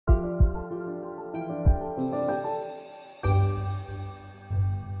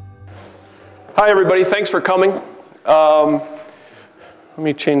Hi everybody, thanks for coming. Let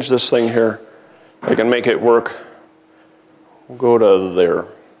me change this thing here. I can make it work. We'll go to there.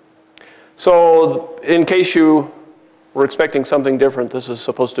 So in case you were expecting something different, this is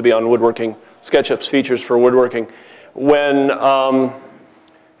supposed to be on woodworking, SketchUp's features for woodworking. When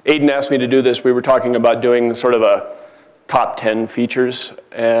Aiden asked me to do this, we were talking about doing sort of a top 10 features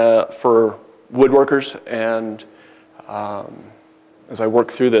for woodworkers, and as I worked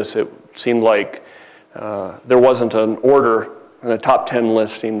through this, it seemed like there wasn't an order, and the top 10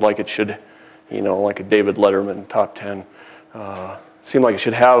 list seemed like it should, you know, like a David Letterman top 10. Seemed like it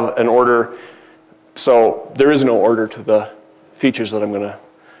should have an order. So there is no order to the features that I'm going to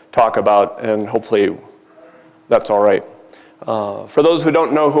talk about, and hopefully that's all right. For those who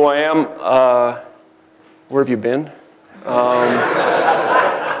don't know who I am, where have you been?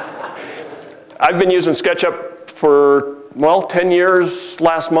 I've been using SketchUp for, well, 10 years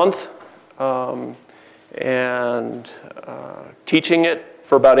last month, and teaching it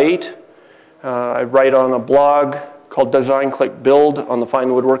for about 8. I write on a blog called Design Click Build on the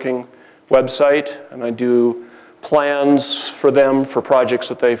Fine Woodworking website, and I do plans for them for projects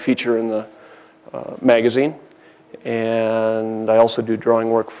that they feature in the magazine. And I also do drawing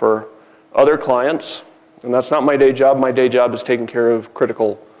work for other clients, and that's not my day job. My day job is taking care of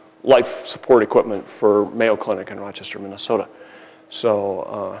critical life support equipment for Mayo Clinic in Rochester, Minnesota.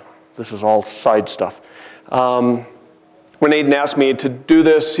 So this is all side stuff. When Aiden asked me to do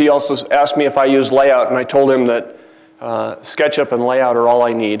this, he also asked me if I use LayOut, and I told him that SketchUp and LayOut are all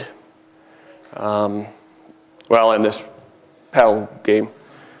I need. Well, in this paddle game.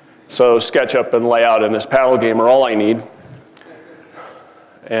 So SketchUp and LayOut in this paddle game are all I need,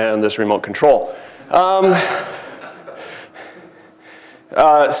 and this remote control.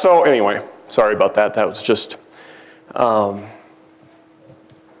 So anyway, sorry about that. That was just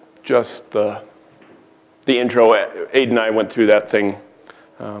the intro. Aiden and I went through that thing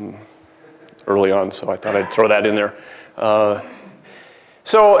early on, so I thought I'd throw that in there.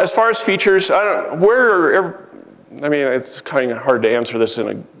 So as far as features, I mean, it's kind of hard to answer this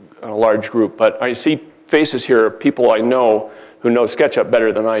in a large group, but I see faces here of people I know who know SketchUp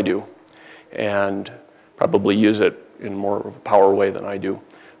better than I do, and probably use it in more of a power way than I do.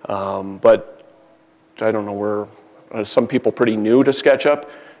 But I don't know, some people pretty new to SketchUp.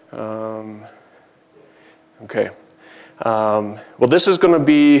 Okay. Well, this is going to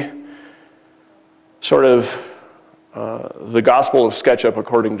be sort of the gospel of SketchUp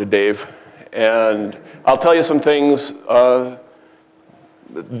according to Dave. And I'll tell you some things.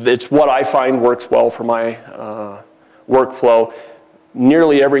 It's what I find works well for my workflow.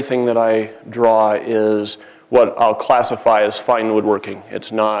 Nearly everything that I draw is what I'll classify as fine woodworking.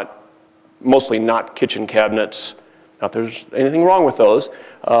 It's mostly not kitchen cabinets. Not that there's anything wrong with those.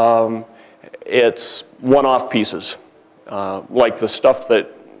 It's one-off pieces, like the stuff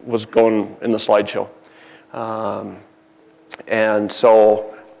that was going in the slideshow. And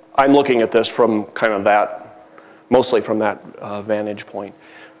so I'm looking at this from kind of that, mostly from that vantage point.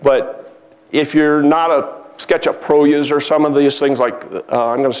 But if you're not a SketchUp Pro user, some of these things, like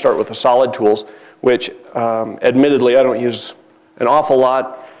I'm going to start with the solid tools, which admittedly I don't use an awful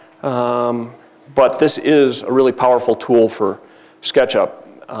lot, but this is a really powerful tool for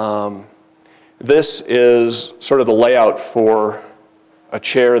SketchUp. This is sort of the layout for a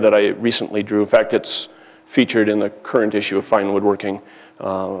chair that I recently drew. In fact, it's featured in the current issue of Fine Woodworking.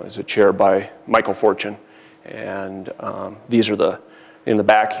 It's a chair by Michael Fortune. And these are in the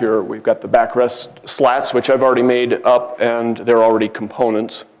back here, we've got the backrest slats, which I've already made up, and they're already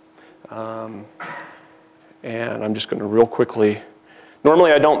components. And I'm just going to real quickly,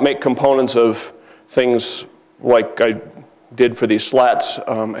 normally I don't make components of things like I did for these slats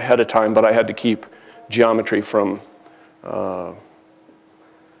ahead of time, but I had to keep geometry from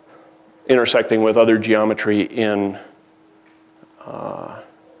intersecting with other geometry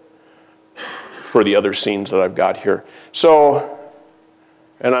for the other scenes that I've got here. So,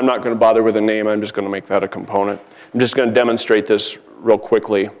 and I'm not going to bother with a name, I'm just going to make that a component. I'm just going to demonstrate this real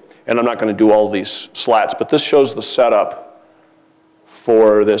quickly, and I'm not going to do all these slats, but this shows the setup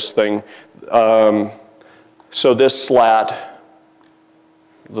for this thing. So this slat,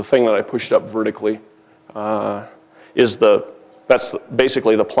 the thing that I pushed up vertically, that's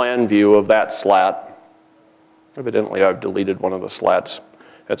basically the plan view of that slat. Evidently, I've deleted one of the slats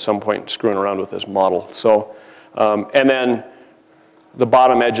at some point screwing around with this model. So, and then the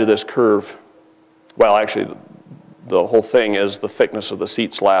bottom edge of this curve, well, actually, the whole thing is the thickness of the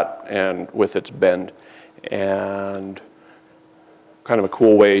seat slat and with its bend. And kind of a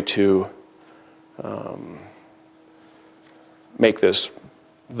cool way to make this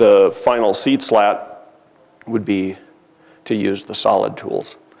the final seat slat would be to use the solid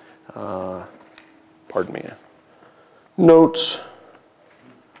tools. Pardon me. Notes.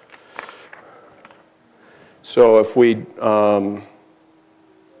 So if we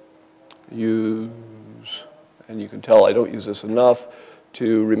use, and you can tell I don't use this enough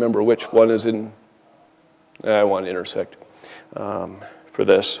to remember which one is in, I want to intersect for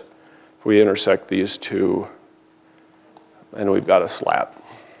this. If we intersect these two, and we've got a slat.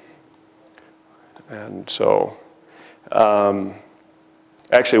 And so,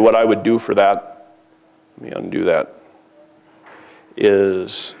 actually what I would do for that, let me undo that,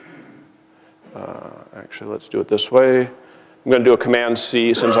 is, actually let's do it this way. I'm going to do a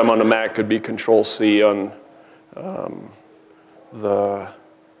Command-C, since I'm on the Mac, could be Control-C on the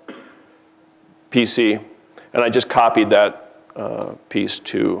PC. And I just copied that piece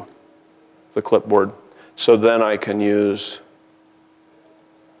to the clipboard. So then I can use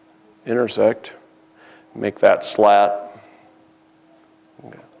intersect, make that slat.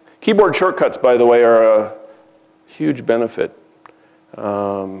 Okay. Keyboard shortcuts, by the way, are a huge benefit.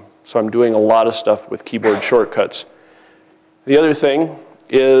 So I'm doing a lot of stuff with keyboard shortcuts. The other thing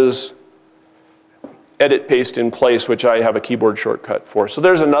is edit, paste in place, which I have a keyboard shortcut for. So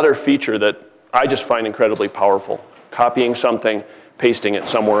there's another feature that I just find incredibly powerful. Copying something, pasting it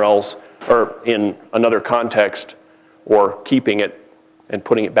somewhere else, or in another context, or keeping it and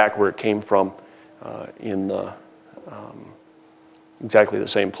putting it back where it came from in the, exactly the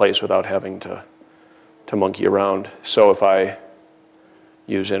same place without having to monkey around. So if I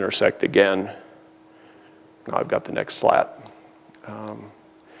use intersect again, now I've got the next slat.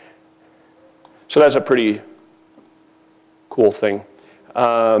 So that's a pretty cool thing.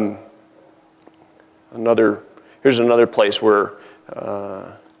 Here's another place where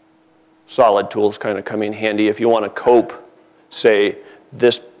solid tools kind of come in handy. If you want to cope, say,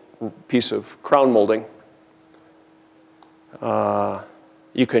 this piece of crown molding,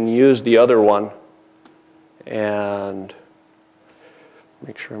 you can use the other one and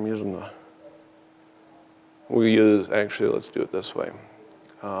make sure I'm using the, we use, actually let's do it this way.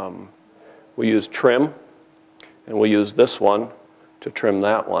 We use trim, and we'll use this one to trim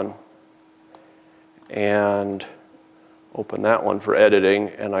that one, and open that one for editing,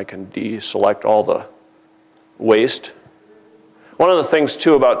 and I can deselect all the waste. One of the things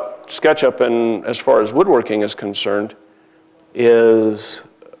too about SketchUp, and as far as woodworking is concerned, is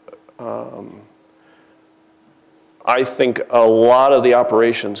I think a lot of the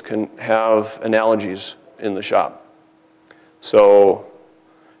operations can have analogies in the shop. So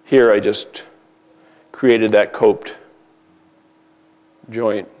here I just created that coped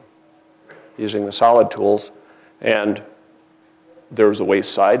joint using the solid tools, and there was a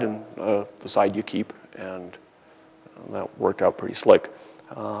waste side and the side you keep, and that worked out pretty slick.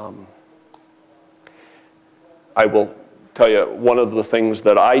 I will tell you, one of the things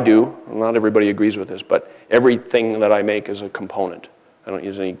that I do, not everybody agrees with this, but everything that I make is a component. I don't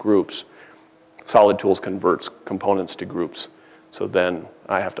use any groups. Solid Tools converts components to groups. So then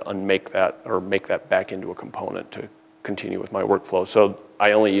I have to unmake that or make that back into a component to continue with my workflow. So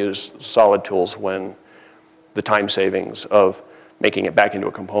I only use Solid Tools when the time savings of making it back into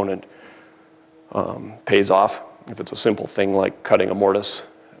a component pays off. If it's a simple thing like cutting a mortise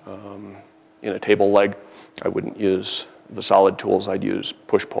in a table leg, I wouldn't use the Solid Tools. I'd use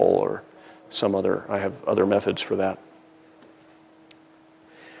push-pull or some other, I have other methods for that.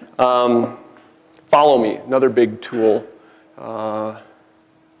 Follow Me, another big tool. By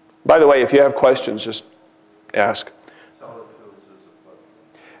the way, if you have questions, just ask.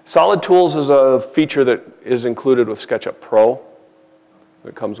 Solid Tools is a feature that is included with SketchUp Pro.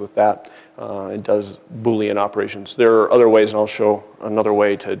 It comes with that. It does Boolean operations. There are other ways, and I'll show another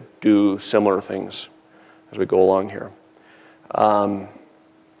way to do similar things as we go along here.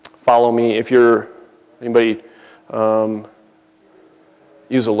 Follow Me. If you're, anybody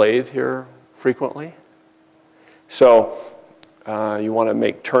use a lathe here frequently? So you want to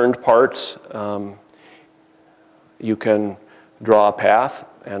make turned parts. You can draw a path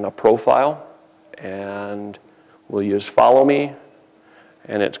and a profile, and we'll use Follow Me,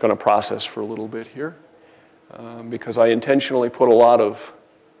 and it's going to process for a little bit here because I intentionally put a lot of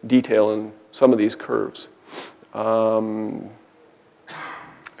detail in some of these curves. And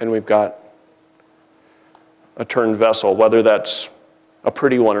we've got a turned vessel. Whether that's a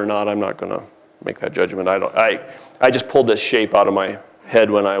pretty one or not, I'm not going to make that judgment. I just pulled this shape out of my head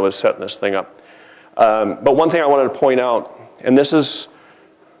when I was setting this thing up. But one thing I wanted to point out, and this is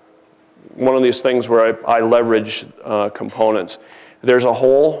one of these things where I leverage components. There's a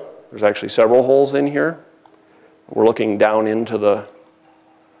hole. There's actually several holes in here. We're looking down into the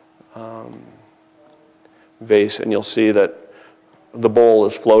vase, and you'll see that the bowl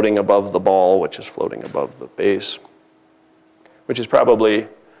is floating above the ball, which is floating above the base, which is probably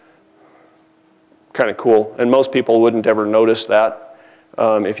kind of cool. And most people wouldn't ever notice that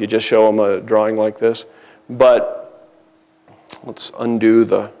if you just show them a drawing like this. But let's undo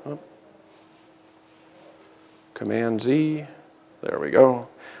the Command Z. There we go.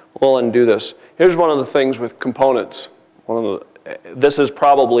 We'll undo this. Here's one of the things with components. This is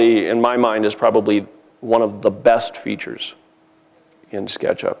probably, in my mind, is probably one of the best features in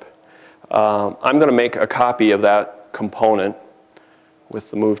SketchUp. I'm going to make a copy of that component with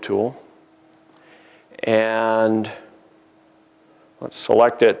the Move tool. And let's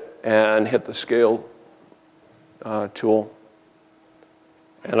select it and hit the Scale tool.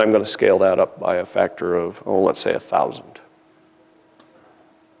 And I'm going to scale that up by a factor of, oh, let's say 1,000.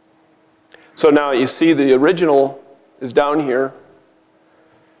 So now you see the original is down here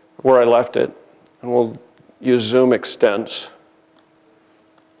where I left it. And we'll use Zoom Extents.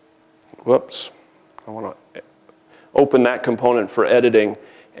 Whoops. I want to open that component for editing,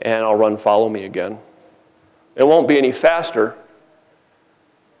 and I'll run Follow Me again. It won't be any faster,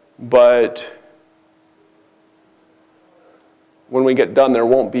 but when we get done, there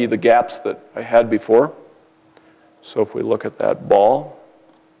won't be the gaps that I had before. So if we look at that ball,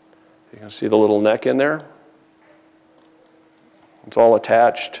 you can see the little neck in there. It's all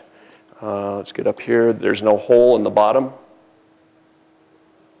attached. Let's get up here. There's no hole in the bottom.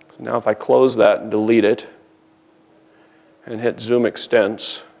 So now if I close that and delete it and hit Zoom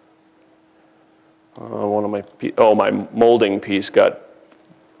Extents, my molding piece got,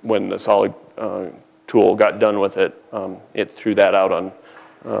 when the solid tool got done with it, it threw that out on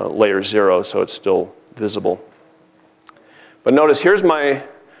layer 0, so it's still visible. But notice here's my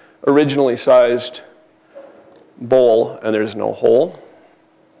originally sized bowl, and there's no hole,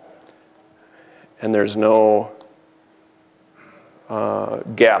 and there's no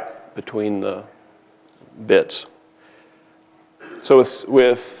gap between the bits. So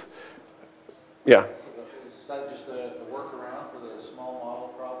yeah. Is that just a workaround for the small model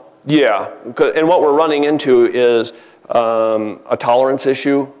problem? Yeah, and what we're running into is a tolerance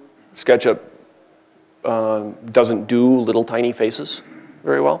issue. SketchUp doesn't do little tiny faces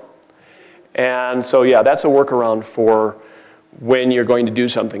very well. And so yeah, that's a workaround for when you're going to do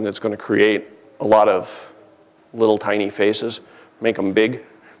something that's going to create a lot of little tiny faces, make them big.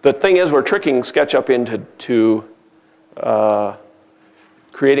 The thing is, we're tricking SketchUp into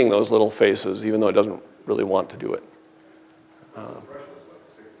creating those little faces, even though it doesn't really want to do it.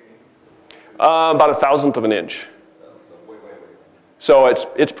 About 1/1000th of an inch. So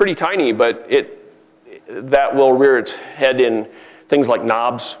it's pretty tiny, but that will rear its head in things like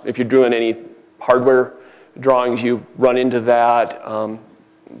knobs. If you're doing any hardware drawings, you run into that.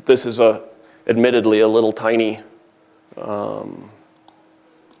 This is admittedly a little tiny bowl.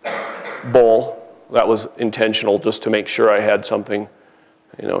 That was intentional, just to make sure I had something.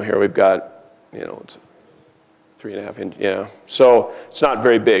 You know, here we've got, you know, it's 3.5 inch, yeah. So it's not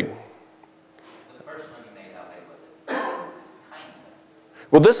very big. The first one you made, how big was it? It's tiny.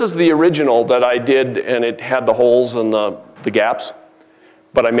 Well, this is the original that I did, and it had the holes and the gaps.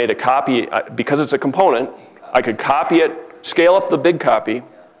 But I made a copy, because it's a component, I could copy it, scale up the big copy,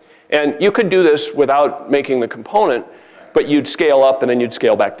 and you could do this without making the component, but you'd scale up and then you'd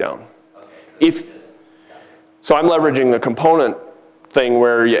scale back down. So I'm leveraging the component thing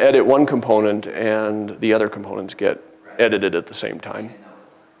where you edit one component and the other components get edited at the same time.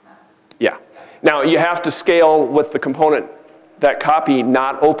 Yeah. Now you have to scale with the component, that copy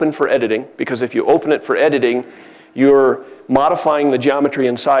not open for editing, because if you open it for editing, you're modifying the geometry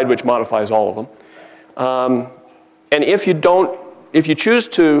inside, which modifies all of them. And if you choose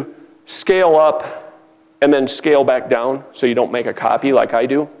to scale up and then scale back down, so you don't make a copy like I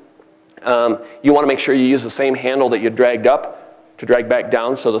do, you want to make sure you use the same handle that you dragged up to drag back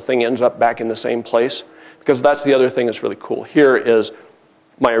down, so the thing ends up back in the same place. Because that's the other thing that's really cool here is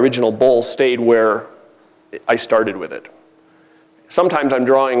my original bowl stayed where I started with it. Sometimes I'm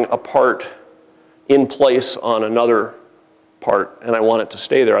drawing a part in place on another part, and I want it to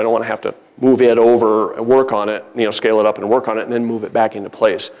stay there. I don't want to have to move it over and work on it, you know, scale it up and work on it, and then move it back into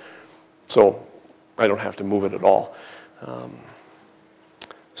place. So I don't have to move it at all.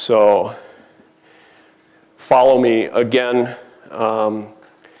 So follow me again. I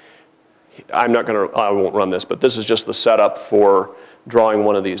won't run this, but this is just the setup for drawing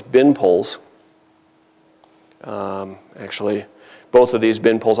one of these bin pulls. Actually, both of these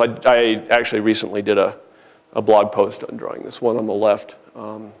bin pulls, I actually recently did a blog post on drawing this one on the left.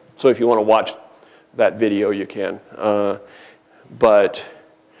 So if you want to watch that video, you can. But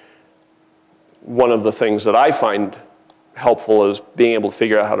one of the things that I find helpful is being able to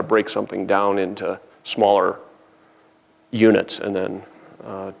figure out how to break something down into smaller units and then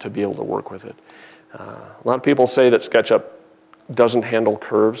to be able to work with it. A lot of people say that SketchUp doesn't handle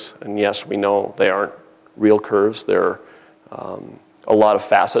curves, and yes, we know they aren't real curves. They're a lot of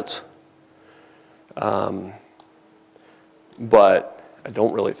facets. But I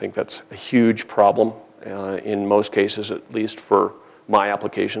don't really think that's a huge problem in most cases, at least for my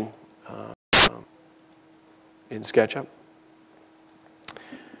application in SketchUp.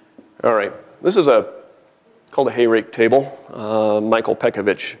 All right, this is called a hay rake table. Michael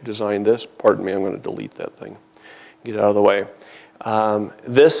Pekovich designed this. Pardon me, I'm going to delete that thing. Get it out of the way.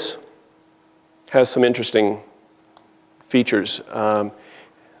 This has some interesting features.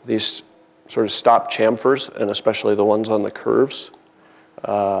 These sort of stop chamfers, and especially the ones on the curves,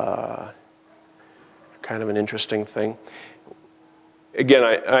 kind of an interesting thing.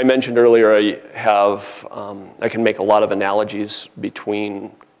 Again, I mentioned earlier I can make a lot of analogies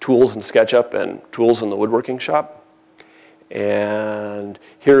between tools in SketchUp and tools in the woodworking shop. And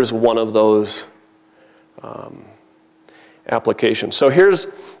here's one of those applications. So here's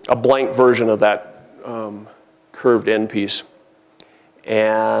a blank version of that curved end piece.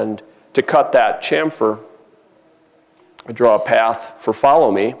 And to cut that chamfer, I draw a path for follow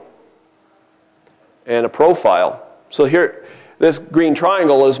me and a profile. So here, this green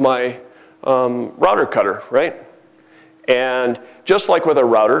triangle is my router cutter, right? And just like with a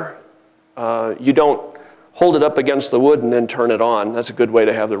router, you don't hold it up against the wood and then turn it on. That's a good way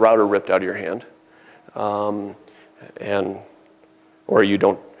to have the router ripped out of your hand. Or you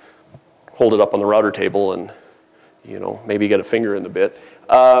don't hold it up on the router table and maybe get a finger in the bit.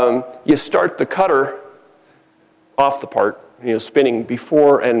 You start the cutter off the part, spinning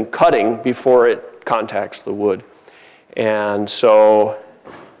before and cutting before it contacts the wood. And so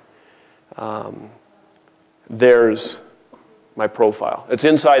there's my profile. It's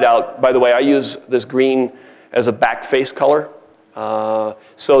inside out. By the way, I use this green as a back face color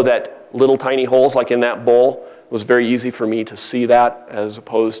so that little tiny holes like in that bowl was very easy for me to see that, as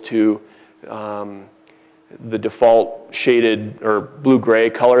opposed to the default shaded or blue-gray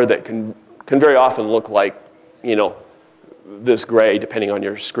color that can very often look like, this gray depending on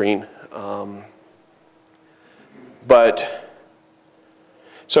your screen.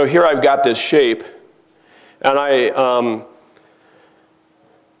 So here I've got this shape, and I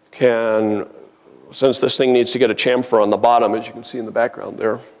since this thing needs to get a chamfer on the bottom, as you can see in the background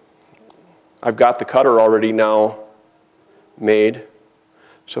there, I've got the cutter already now made.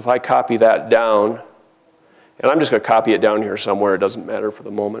 So if I copy that down, and I'm just going to copy it down here somewhere, it doesn't matter for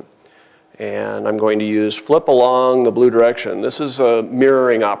the moment. And I'm going to use flip along the blue direction. This is a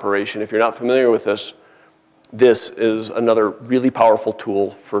mirroring operation. If you're not familiar with this, this is another really powerful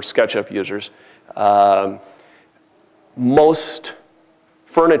tool for SketchUp users. Most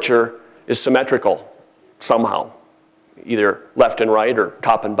furniture is symmetrical somehow, either left and right or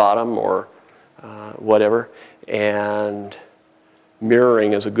top and bottom or whatever. And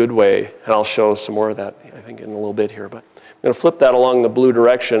mirroring is a good way, and I'll show some more of that, I think, in a little bit here. But I'm going to flip that along the blue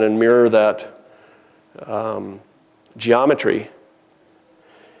direction and mirror that geometry.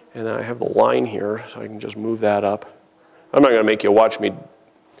 And I have the line here, so I can just move that up. I'm not going to make you watch me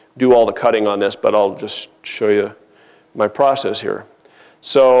do all the cutting on this, but I'll just show you my process here.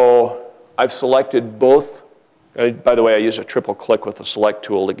 So I've selected both. By the way, I use a triple click with the select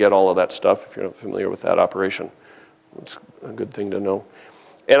tool to get all of that stuff, if you're not familiar with that operation. It's a good thing to know.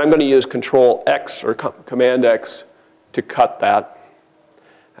 And I'm going to use Control X or Command X to cut that.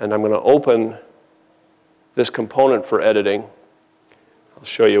 And I'm going to open this component for editing. I'll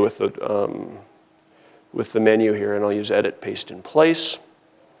show you with the menu here, and I'll use Edit Paste in Place.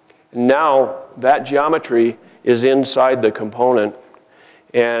 And now that geometry is inside the component,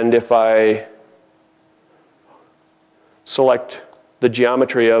 and if I select the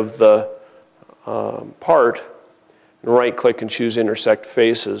geometry of the part, and right-click and choose Intersect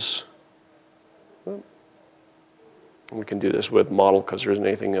Faces. We can do this with Model because there isn't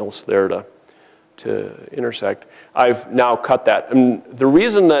anything else there to intersect. I've now cut that. And the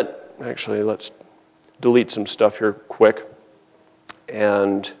reason that, actually, let's delete some stuff here quick.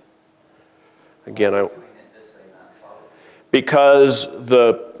 And again, because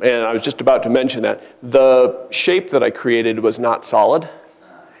and I was just about to mention that, the shape that I created was not solid.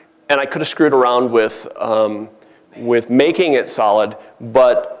 And I could have screwed around with making it solid,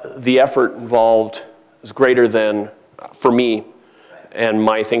 but the effort involved is greater than, for me, and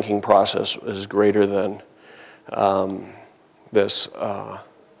my thinking process is greater than this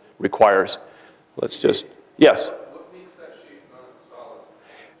requires. Let's just, yes? What makes that shape not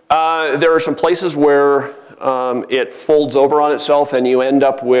There are some places where it folds over on itself and you end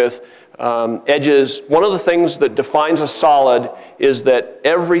up with edges. One of the things that defines a solid is that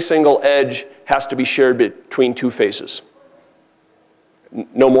every single edge has to be shared between two faces.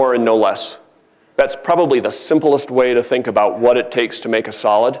 No more and no less. That's probably the simplest way to think about what it takes to make a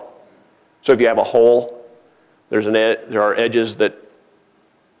solid. So if you have a hole, there are edges that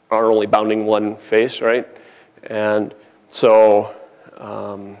are only bounding one face, right? And so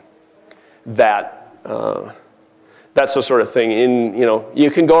that's the sort of thing.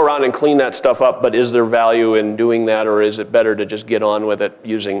 You can go around and clean that stuff up, but is there value in doing that, or is it better to just get on with it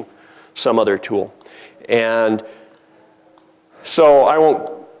using some other tool? And so I won't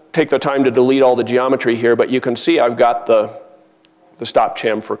take the time to delete all the geometry here, but you can see I've got the stop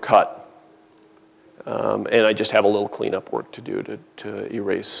chamfer cut. And I just have a little cleanup work to do to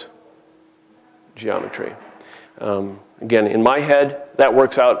erase geometry. Again, in my head, that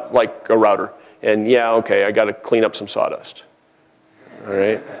works out like a router. And yeah, okay, I got to clean up some sawdust. All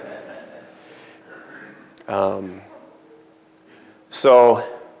right? So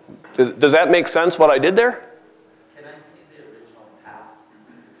does that make sense, what I did there? Can I see the original path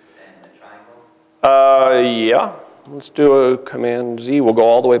and the triangle? Yeah. Let's do a Command Z. We'll go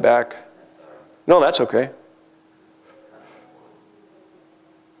all the way back. No, that's okay.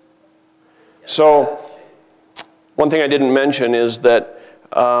 So one thing I didn't mention is that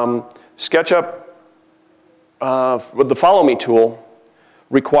SketchUp, with the Follow Me tool,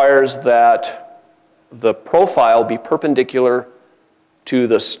 requires that the profile be perpendicular to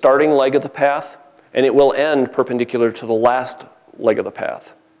the starting leg of the path, and it will end perpendicular to the last leg of the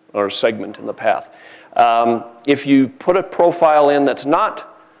path, or segment in the path. If you put a profile in that's not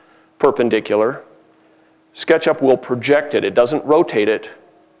perpendicular, SketchUp will project it. It doesn't rotate it.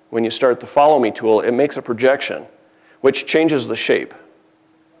 When you start the Follow Me tool, it makes a projection, which changes the shape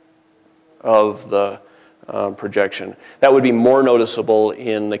of the projection. That would be more noticeable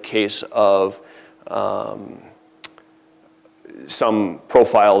in the case of some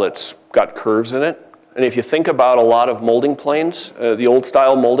profile that's got curves in it. And if you think about a lot of molding planes, the old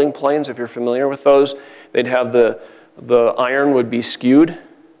style molding planes, if you're familiar with those, they'd have the iron would be skewed.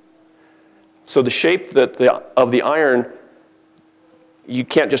 So the shape of the iron, you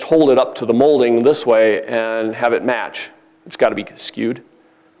can't just hold it up to the molding this way and have it match. It's got to be skewed.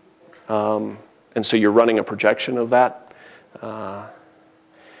 And so you're running a projection of that.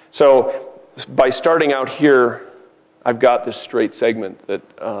 So by starting out here, I've got this straight segment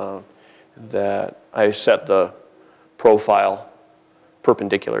that I set the profile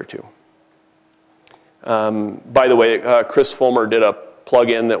perpendicular to. By the way, Chris Fulmer did a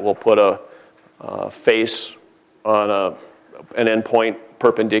plug-in that will put a face on an endpoint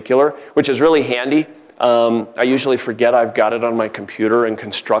perpendicular, which is really handy. I usually forget I've got it on my computer and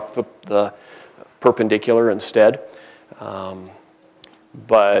construct the perpendicular instead.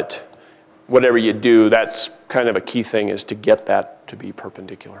 But whatever you do, that's kind of a key thing, is to get that to be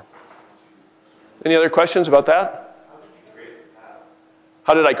perpendicular. Any other questions about that? How did you create the path?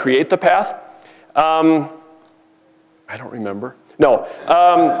 How did I create the path? I don't remember. No.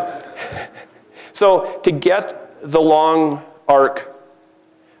 So to get the long arc,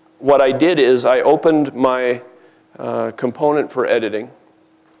 what I did is I opened my component for editing,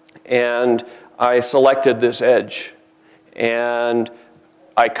 and I selected this edge, and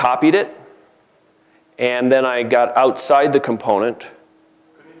I copied it, and then I got outside the component.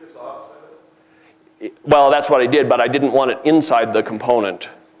 Couldn't you just offset it? Well, that's what I did, but I didn't want it inside the component.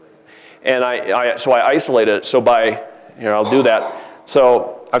 And so I isolated it. So here, I'll do that.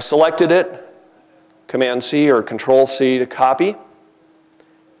 So I've selected it, Command C or Control C to copy,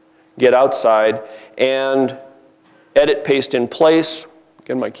 get outside, and edit paste in place.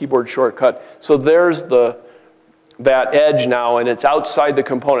 Again, my keyboard shortcut. So there's that edge now, and it's outside the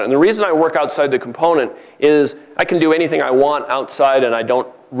component. And the reason I work outside the component is I can do anything I want outside, and I don't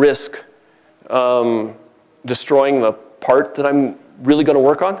risk destroying the part that I'm really going to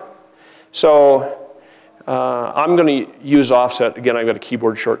work on. So I'm going to use offset. Again, I've got a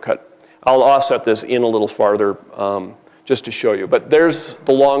keyboard shortcut. I'll offset this in a little farther just to show you. But there's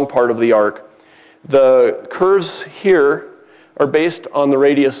the long part of the arc. The curves here are based on the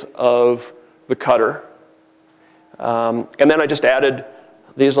radius of the cutter. And then I just added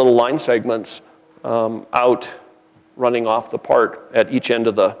these little line segments out running off the part at each end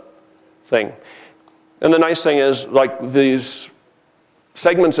of the thing. And the nice thing is, like these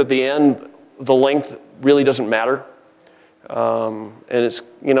segments at the end, the length really doesn't matter. And it's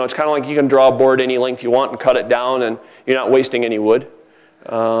kind of like you can draw a board any length you want and cut it down, and you're not wasting any wood.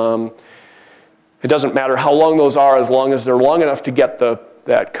 It doesn't matter how long those are, as long as they're long enough to get the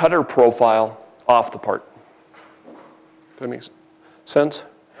that cutter profile off the part. Does that make sense?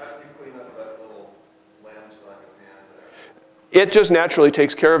 How does he clean up that little lens like a pan there? It just naturally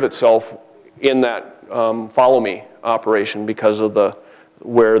takes care of itself in that follow me operation because of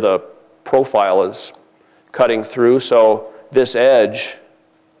where the profile is cutting through. So this edge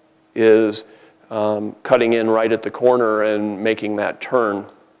is cutting in right at the corner and making that turn.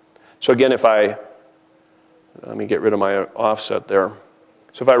 So again, let me get rid of my offset there.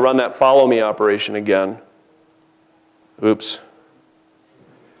 So if I run that follow me operation again, oops.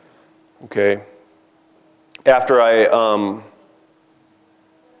 Okay. After I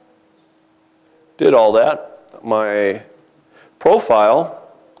did all that, my profile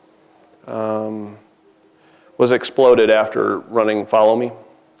was exploded after running follow me.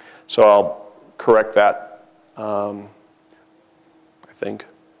 So I'll correct that, I think.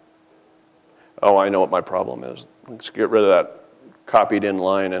 Oh, I know what my problem is. Let's get rid of that copied in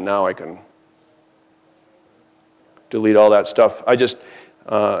line, and now I can delete all that stuff. I just,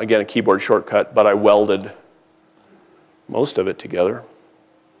 again, a keyboard shortcut, but I welded most of it together.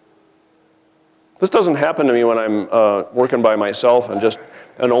 This doesn't happen to me when I'm working by myself and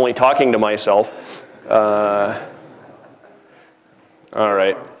only talking to myself. All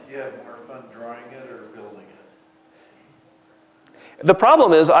right. Do you have more fun drawing it or building it? The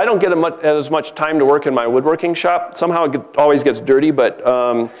problem is I don't get as much time to work in my woodworking shop. Somehow it always gets dirty, but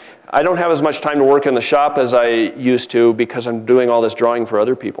I don't have as much time to work in the shop as I used to because I'm doing all this drawing for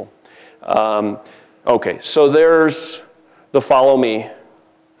other people. Okay, so there's the follow me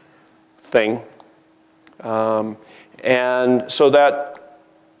thing. And so that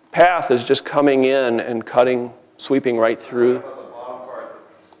path is just coming in and cutting, sweeping right through. What about the bottom part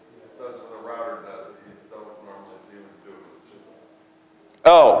that does what a router does that you don't normally see them do with a chisel?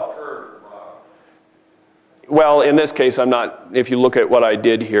 Oh. Curve at the bottom. Well, in this case, I'm not, if you look at what I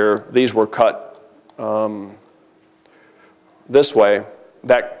did here, these were cut this way.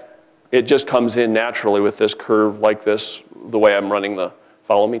 It just comes in naturally with this curve like this, the way I'm running the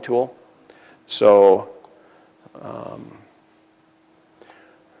follow me tool. So,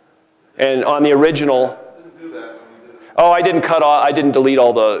 and on the original, Didn't do that when we did it. oh, I didn't cut off, I didn't delete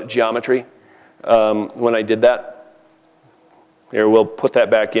all the geometry when I did that. Here, we'll put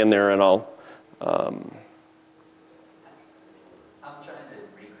that back in there and I'll, I'm trying to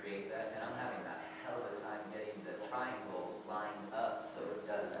recreate that, and I'm having a hell of a time getting the triangles lined up so it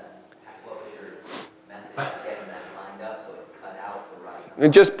does that. What was your method of getting that lined up so it cut out the right?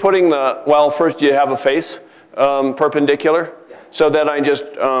 and just putting well, first you have a face perpendicular. So then I just,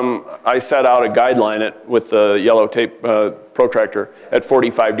 I set out a guideline with the yellow tape protractor at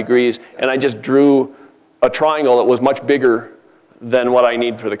 45 degrees, and I just drew a triangle that was much bigger than what I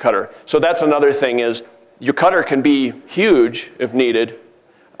need for the cutter. So that's another thing is, your cutter can be huge if needed.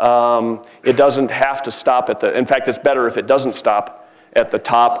 It doesn't have to stop in fact, it's better if it doesn't stop at the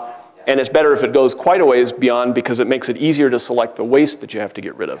top, and it's better if it goes quite a ways beyond because it makes it easier to select the waste that you have to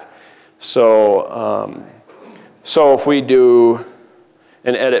get rid of. So, so if we do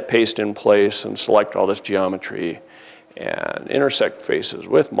an edit paste in place and select all this geometry and intersect faces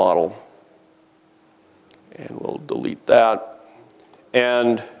with model, and we'll delete that,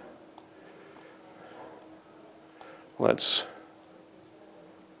 and let's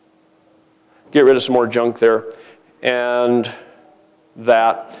get rid of some more junk there, and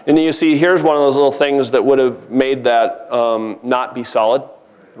that. And you see here's one of those little things that would have made that not be solid,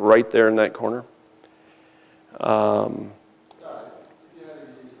 right there in that corner. If you had to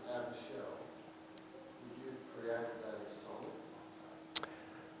use add a shell, would you create that as solid? Do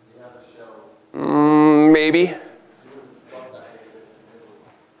you have a shell? Maybe.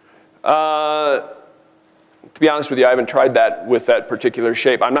 To be honest with you, I haven't tried that with that particular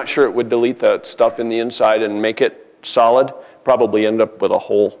shape. I'm not sure it would delete that stuff in the inside and make it solid. Probably end up with a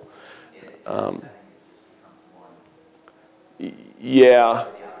hole. Yeah.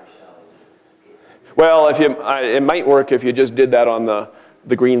 Well, it might work if you just did that on the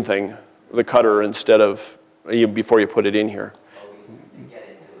green thing, the cutter, instead of before you put it in here. To get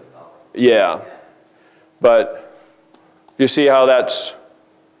it to a solid. Yeah. But you see how that's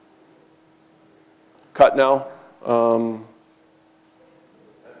cut now? It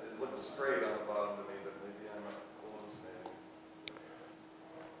looks straight on the bottom to me, but maybe I'm hallucinating.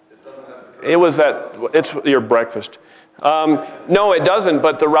 It doesn't have the curve. It was that, it's your breakfast. No, it doesn't,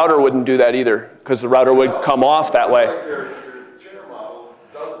 but the router wouldn't do that either, because the router would come off that way. Looks like your chair model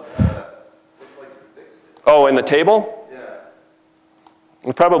doesn't have that. Looks like you fixed it. Oh, in the table? Yeah.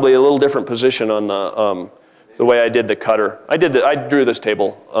 Probably a little different position on the way I did the cutter. I drew this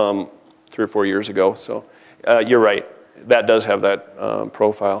table 3 or 4 years ago, so you're right. that does have that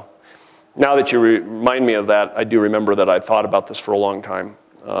profile. Now that you remind me of that, I do remember that I'd thought about this for a long time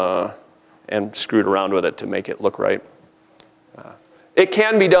and screwed around with it to make it look right. It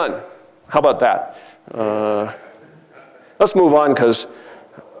can be done. How about that? Let's move on because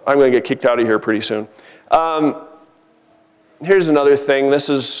I'm going to get kicked out of here pretty soon. Here's another thing. This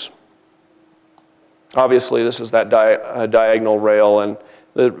is, obviously, this is that diagonal rail, and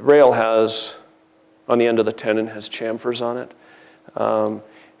the rail has, on the end of the tenon, has chamfers on it.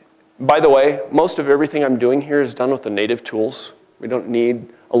 By the way, most of everything I'm doing here is done with the native tools. We don't need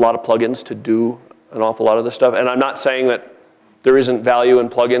a lot of plugins to do an awful lot of this stuff. And I'm not saying that there isn't value in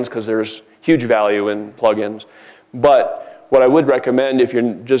plugins, because there's huge value in plugins. But what I would recommend if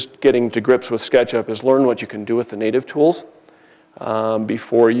you're just getting to grips with SketchUp is learn what you can do with the native tools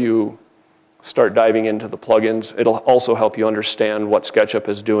before you start diving into the plugins. It'll also help you understand what SketchUp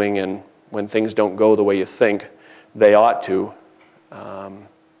is doing, and when things don't go the way you think they ought to,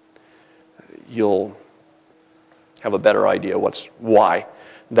 you'll have a better idea why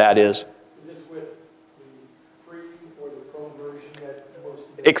that is. Is this with the free or the pro version that most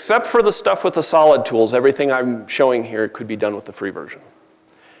of Except for the stuff with the solid tools, everything I'm showing here could be done with the free version.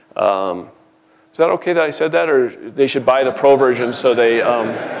 Is that okay that I said that, or they should buy the pro version so they...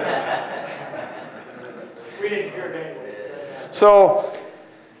 We didn't hear it anyways. So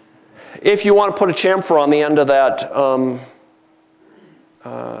if you want to put a chamfer on the end of that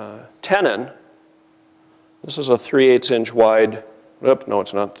tenon, this is a 3/8 inch wide, no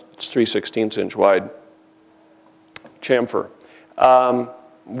it's not, it's 3/16 inch wide chamfer.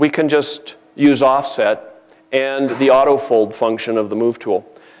 We can just use offset and the auto fold function of the move tool.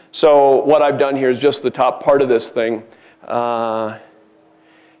 So what I've done here is just the top part of this thing.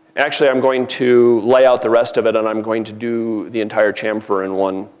 Actually, I'm going to lay out the rest of it, and I'm going to do the entire chamfer in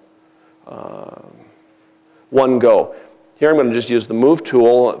one go. Here I'm going to just use the move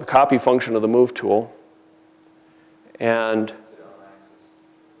tool, the copy function of the move tool. And,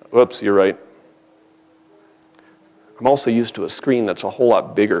 whoops, you're right. I'm also used to a screen that's a whole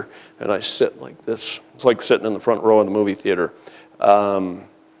lot bigger, and I sit like this. It's like sitting in the front row of the movie theater when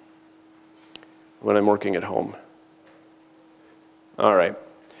I'm working at home. All right.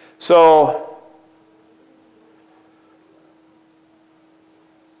 So,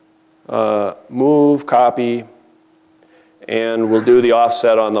 move, copy, and we'll do the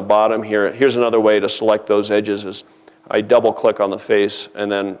offset on the bottom here. Here's another way to select those edges is I double click on the face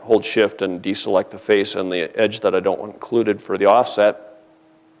and then hold shift and deselect the face and the edge that I don't want included for the offset.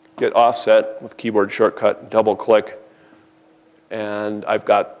 Get offset with keyboard shortcut, double click, and I've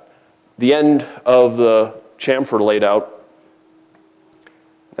got the end of the chamfer laid out.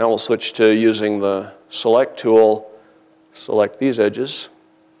 Now we'll switch to using the select tool, select these edges,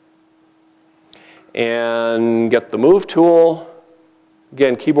 and get the move tool.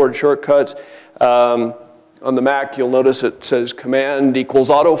 Again, keyboard shortcuts. On the Mac, you'll notice it says Command equals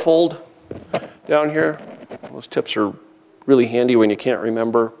autofold down here. Those tips are really handy when you can't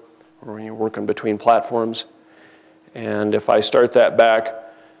remember or when you're working between platforms. And if I start that back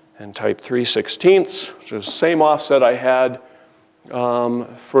and type 3/16, which is the same offset I had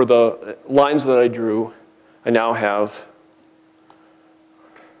for the lines that I drew, I now have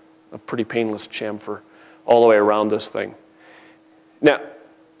a pretty painless chamfer all the way around this thing. Now,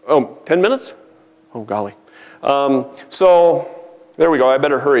 10 minutes? Oh, golly. So there we go. I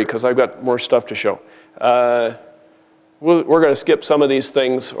better hurry because I've got more stuff to show. We're going to skip some of these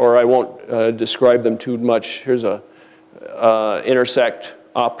things, or I won't describe them too much. Here's a intersect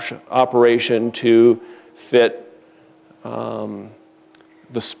operation to fit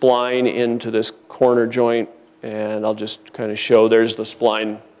the spline into this corner joint, and I'll just kind of show there's the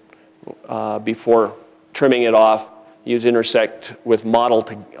spline before trimming it off. Use intersect with model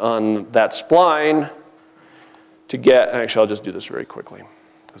on that spline to get, actually I'll just do this very quickly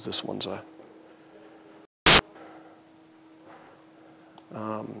because this one's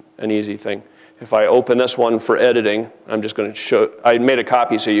an easy thing. If I open this one for editing, I'm just going to show, I made a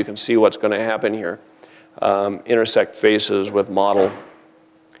copy so you can see what's going to happen here. Intersect faces with model.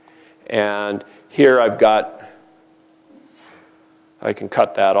 And here I've got, I can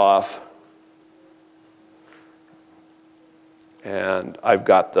cut that off. And I've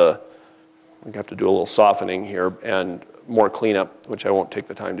got we have to do a little softening here and more cleanup, which I won't take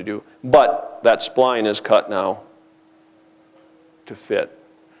the time to do. But that spline is cut now to fit.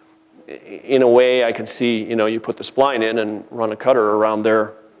 In a way, I can see, you know, you put the spline in and run a cutter around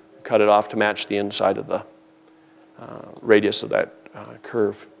there, cut it off to match the inside of the radius of that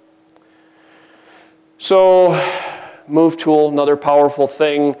curve. So, move tool, another powerful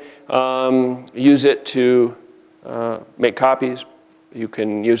thing. Use it to make copies. You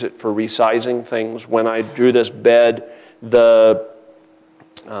can use it for resizing things. When I drew this bed, the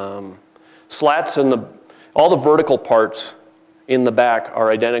slats and all the vertical parts in the back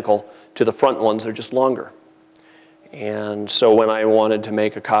are identical to the front ones. They're just longer. And so when I wanted to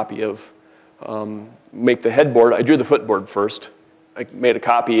make a copy of, make the headboard, I drew the footboard first. I made a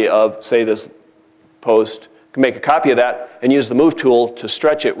copy of, say, this post. I can make a copy of that and use the move tool to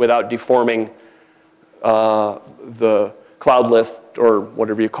stretch it without deforming the cloud lift, or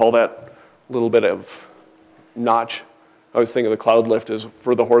whatever you call that little bit of notch. I was thinking the cloud lift is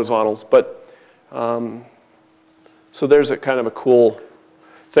for the horizontals. But so there's a kind of a cool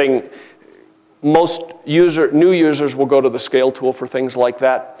thing. Most new users will go to the scale tool for things like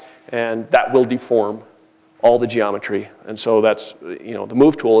that, and that will deform all the geometry. And so that's, you know, the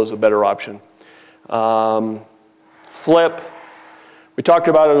move tool is a better option. Flip, we talked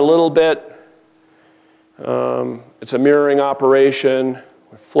about it a little bit. It's a mirroring operation.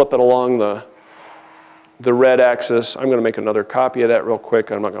 We flip it along the red axis. I'm going to make another copy of that real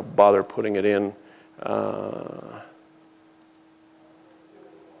quick. I'm not going to bother putting it in.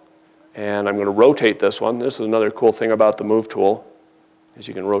 And I'm going to rotate this one. This is another cool thing about the move tool, is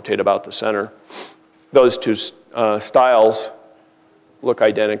you can rotate about the center. Those two styles look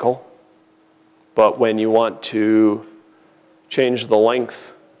identical, but when you want to change the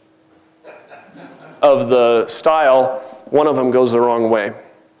length of the style, one of them goes the wrong way.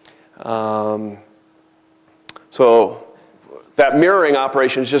 So that mirroring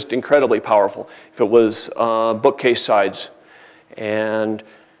operation is just incredibly powerful. If it was bookcase sides, and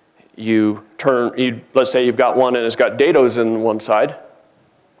let's say you've got one and it's got dados in one side,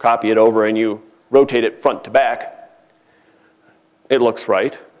 copy it over and you rotate it front to back, it looks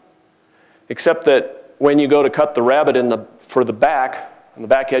right. Except that when you go to cut the rabbet for the back, on the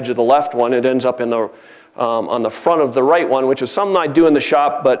back edge of the left one, it ends up on the front of the right one, which is something I do in the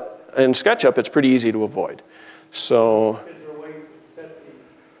shop, but in SketchUp it's pretty easy to avoid. So, is there a way you can set the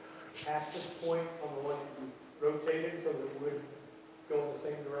axis point on the one you rotated so that it would go in the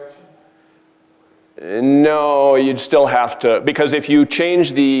same direction? No, you'd still have to, because if you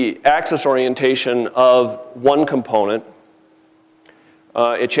change the axis orientation of one component,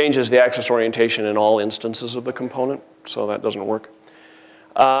 it changes the axis orientation in all instances of the component, so that doesn't work.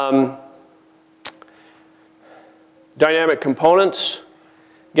 Dynamic components.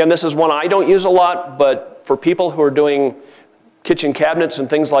 Again, this is one I don't use a lot, but for people who are doing kitchen cabinets and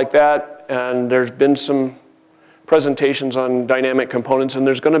things like that, and there's been some presentations on dynamic components, and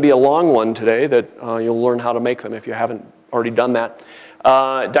there's going to be a long one today that you'll learn how to make them if you haven't already done that.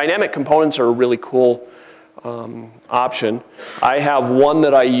 Dynamic components are a really cool option. I have one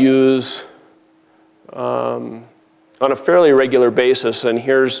that I use on a fairly regular basis, and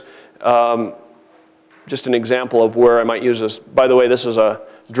here's just an example of where I might use this. By the way, this is a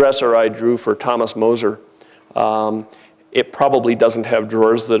dresser I drew for Thomas Moser. It probably doesn't have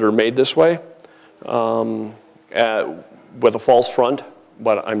drawers that are made this way with a false front,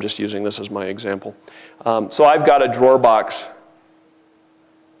 but I'm just using this as my example. So I've got a drawer box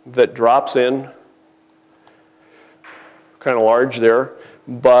that drops in, kind of large there,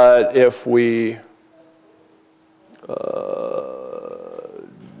 but if we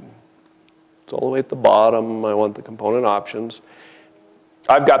it's all the way at the bottom. I want the component options.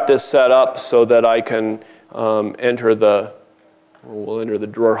 I've got this set up so that I can we'll enter the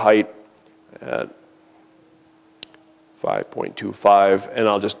drawer height at 5.25, and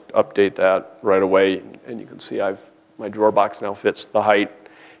I'll just update that right away. And you can see my drawer box now fits the height,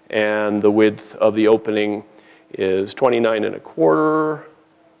 and the width of the opening is 29.25.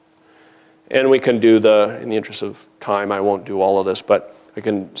 And we can do in the interest of time, I won't do all of this, but I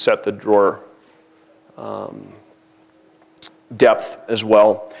can set the drawer depth as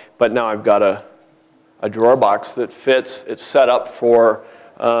well. But now I've got a drawer box that fits. It's set up for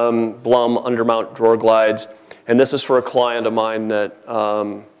Blum undermount drawer glides. And this is for a client of mine that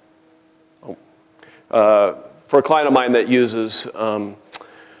uses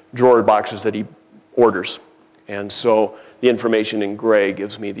drawer boxes that he orders. And so the information in gray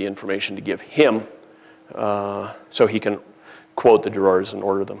gives me the information to give him so he can quote the drawers and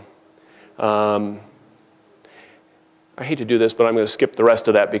order them. I hate to do this, but I'm going to skip the rest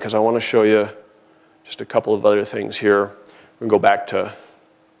of that because I want to show you just a couple of other things here. We'll go back to... So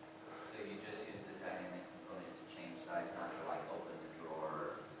you just use the dynamic component to change size, not to like open the drawer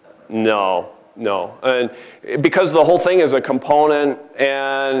or stuff like that? No. And because the whole thing is a component,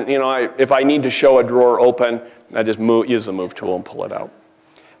 and you know, if I need to show a drawer open, I just use the move tool and pull it out.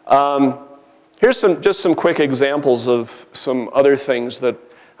 Here's just some quick examples of some other things that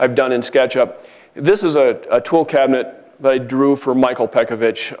I've done in SketchUp. This is a tool cabinet that I drew for Michael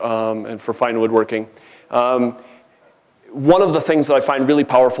Pekovich and for Fine Woodworking. One of the things that I find really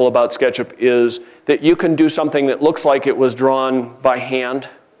powerful about SketchUp is that you can do something that looks like it was drawn by hand.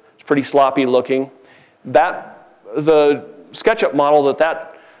 It's pretty sloppy looking. The SketchUp model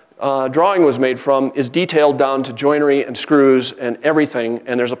that drawing was made from is detailed down to joinery and screws and everything,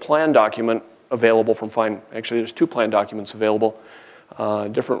 and there's a plan document available from Fine. Actually, there's 2 plan documents available,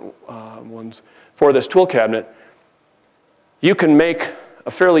 different ones for this tool cabinet. You can make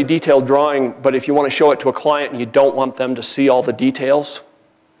a fairly detailed drawing, but if you want to show it to a client and you don't want them to see all the details,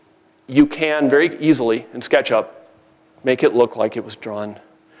 you can very easily in SketchUp make it look like it was drawn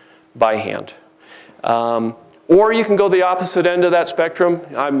by hand. Or you can go the opposite end of that spectrum.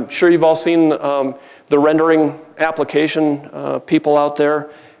 I'm sure you've all seen the rendering application people out there.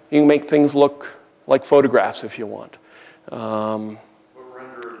 You can make things look like photographs if you want. What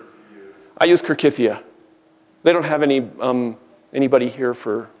renderer did you use? I use Kirkithia. They don't have any anybody here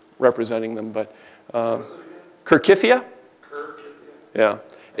for representing them, but Kirkithia? Yeah.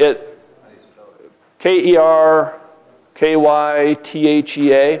 Kerkythea.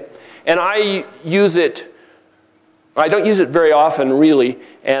 And I use it, I don't use it very often really,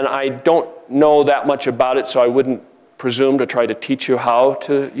 and I don't know that much about it, so I wouldn't presume to try to teach you how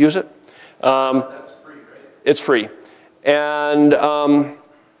to use it. That's free, right? It's free. And,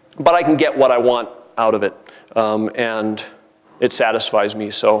 but I can get what I want out of it, and it satisfies me.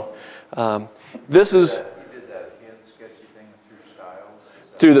 So this is... You did that hand sketchy thing through styles?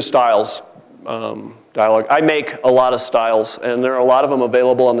 Through the styles dialogue. I make a lot of styles, and there are a lot of them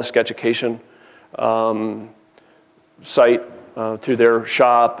available on the Sketchucation site through their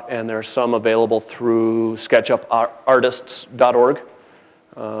shop, and there's some available through SketchUpartists.org.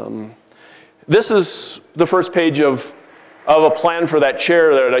 This is the first page of a plan for that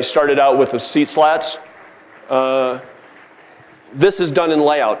chair that I started out with the seat slats. This is done in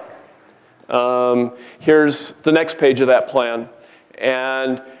layout. Here's the next page of that plan.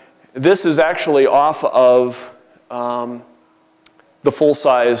 And this is actually off of the full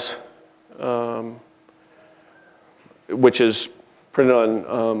size, which is printed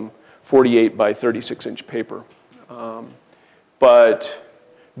on 48 by 36 inch paper. But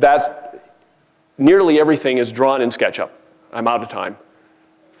nearly everything is drawn in SketchUp. I'm out of time.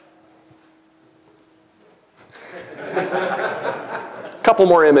 Couple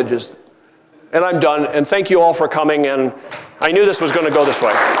more images, and I'm done. And thank you all for coming. And I knew this was going to go this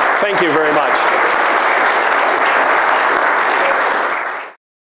way. Thank you very much.